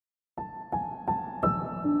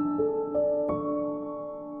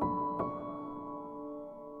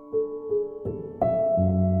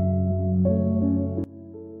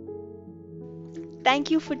Thank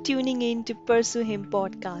you for tuning in to Pursue Him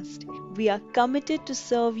podcast. We are committed to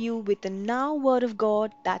serve you with the now word of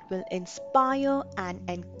God that will inspire and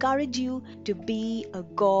encourage you to be a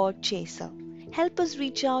God chaser. Help us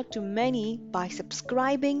reach out to many by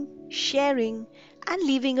subscribing, sharing, and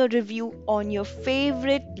leaving a review on your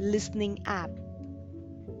favorite listening app.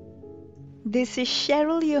 This is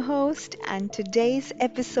Cheryl, your host, and today's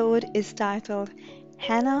episode is titled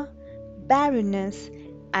Hannah, Barrenness,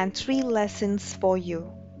 and Three Lessons for You,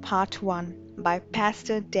 Part 1 by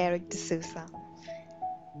Pastor Derek D'Souza.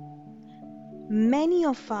 Many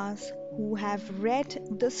of us who have read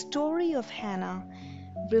the story of Hannah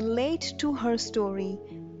relate to her story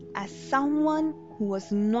as someone who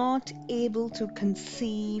was not able to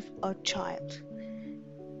conceive a child.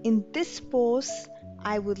 In this post,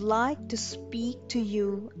 I would like to speak to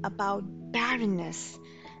you about barrenness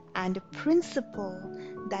and a principle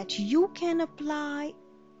that you can apply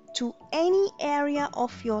to any area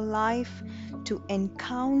of your life to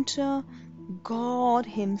encounter God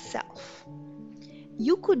Himself.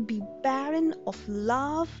 You could be barren of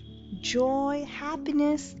love, joy,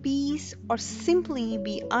 happiness, peace, or simply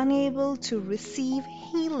be unable to receive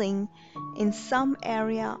healing in some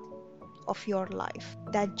area of your life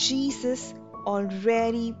that Jesus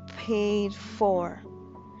already paid for.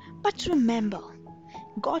 But remember,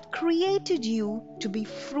 God created you to be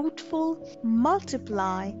fruitful,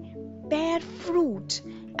 multiply, bear fruit,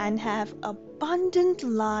 and have abundant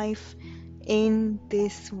life in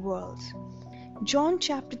this world. John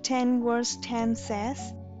chapter 10 verse 10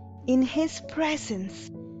 says, "In His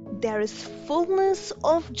presence there is fullness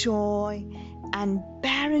of joy, and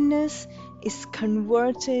barrenness is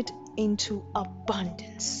converted into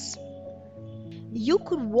abundance." You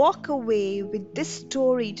could walk away with this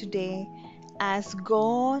story today as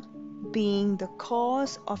God being the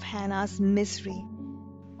cause of Hannah's misery,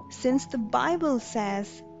 since the Bible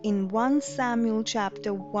says in 1 Samuel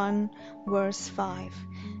chapter 1 verse 5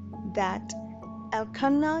 that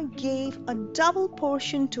Elkanah gave a double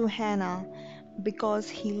portion to Hannah because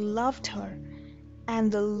he loved her,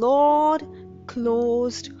 and the Lord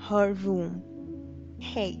closed her womb.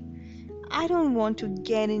 Hey, I don't want to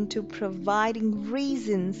get into providing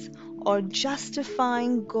reasons or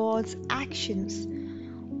justifying God's actions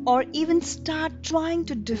or even start trying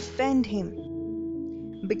to defend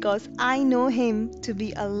Him, because I know Him to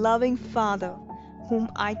be a loving Father whom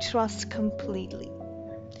I trust completely.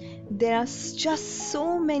 There are just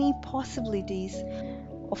so many possibilities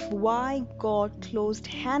of why God closed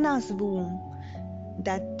Hannah's womb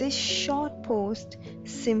that this short post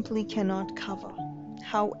simply cannot cover.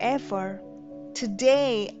 However,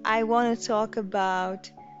 today I want to talk about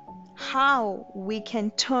how we can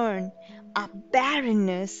turn our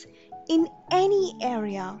barrenness in any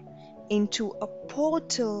area into a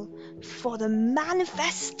portal for the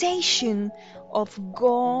manifestation of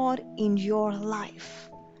God in your life.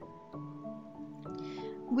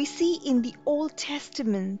 We see in the Old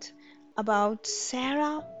Testament about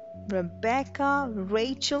Sarah, Rebecca,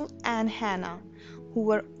 Rachel, and Hannah, who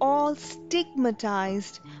were all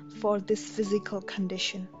stigmatized for this physical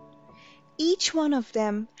condition. Each one of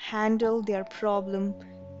them handled their problem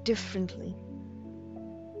differently.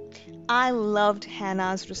 I loved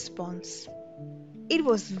Hannah's response. It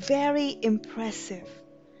was very impressive,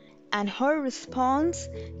 and her response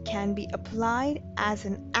can be applied as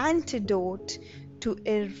an antidote to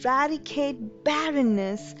eradicate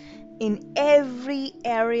barrenness in every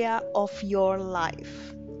area of your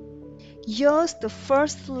life. Here's the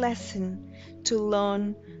first lesson to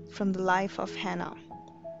learn from the life of Hannah.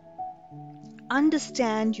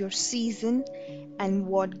 Understand your season and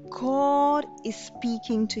what God is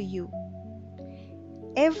speaking to you.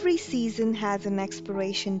 Every season has an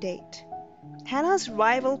expiration date. Hannah's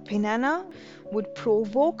rival Peninnah would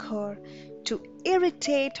provoke her to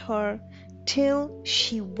irritate her till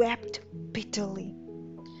she wept bitterly.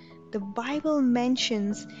 The Bible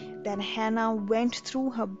mentions that Hannah went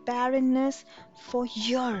through her barrenness for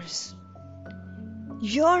years.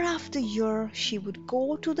 Year after year, she would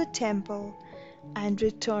go to the temple and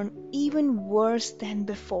return even worse than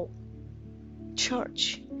before.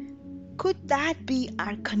 Church, could that be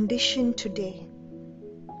our condition today?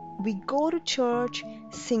 We go to church,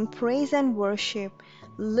 sing praise and worship,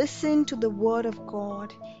 listen to the Word of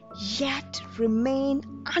God, yet remain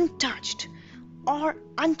untouched or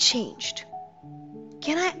unchanged.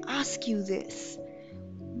 Can I ask you this?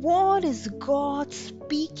 What is God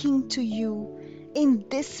speaking to you in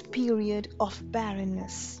this period of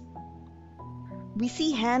barrenness? We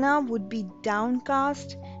see Hannah would be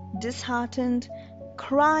downcast, disheartened,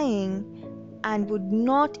 crying, and would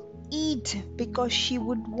not eat because she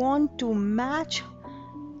would want to match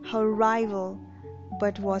her rival,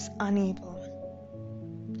 but was unable.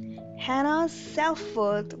 Hannah's self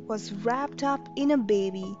worth was wrapped up in a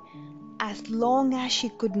baby as long as she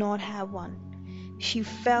could not have one. She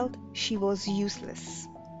felt she was useless.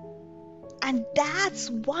 And that's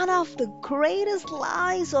one of the greatest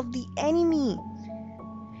lies of the enemy.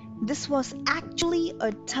 This was actually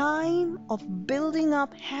a time of building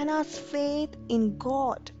up Hannah's faith in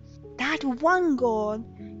God. That one God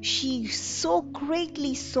she so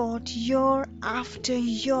greatly sought year after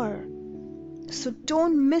year. So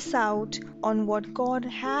don't miss out on what God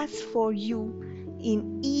has for you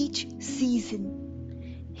in each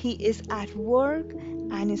season. He is at work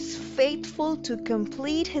and is faithful to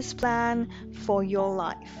complete His plan for your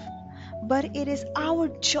life. But it is our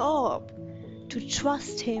job to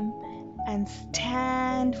trust Him and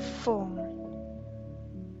stand firm.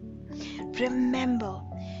 Remember,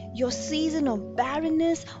 your season of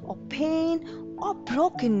barrenness or pain or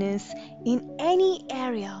brokenness in any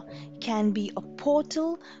area can be a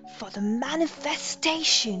portal for the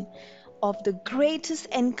manifestation of the greatest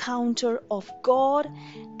encounter of God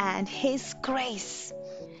and His grace.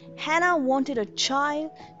 Hannah wanted a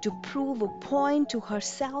child to prove a point to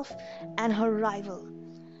herself and her rival,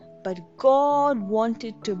 but God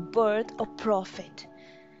wanted to birth a prophet.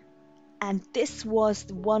 And this was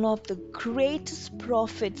one of the greatest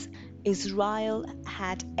prophets Israel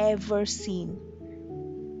had ever seen.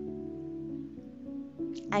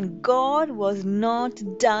 And God was not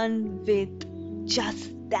done with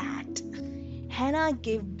just that. Hannah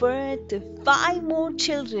gave birth to 5 more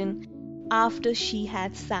children after she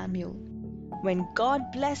had Samuel. When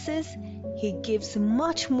God blesses, He gives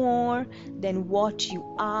much more than what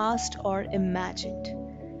you asked or imagined.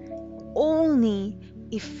 Only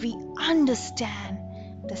if we understand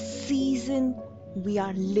the season we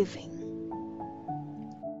are living.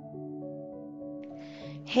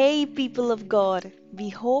 Hey, people of God, we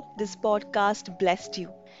hope this podcast blessed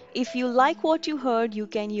you. If you like what you heard, you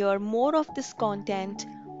can hear more of this content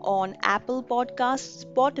on Apple Podcasts,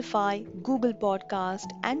 Spotify, Google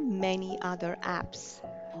Podcast, and many other apps.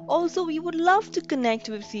 Also, we would love to connect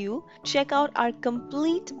with you. Check out our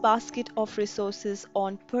complete basket of resources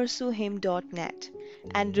on pursuehim.net.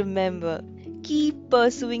 And remember, keep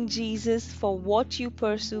pursuing Jesus, for what you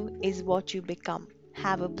pursue is what you become.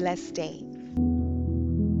 Have a blessed day.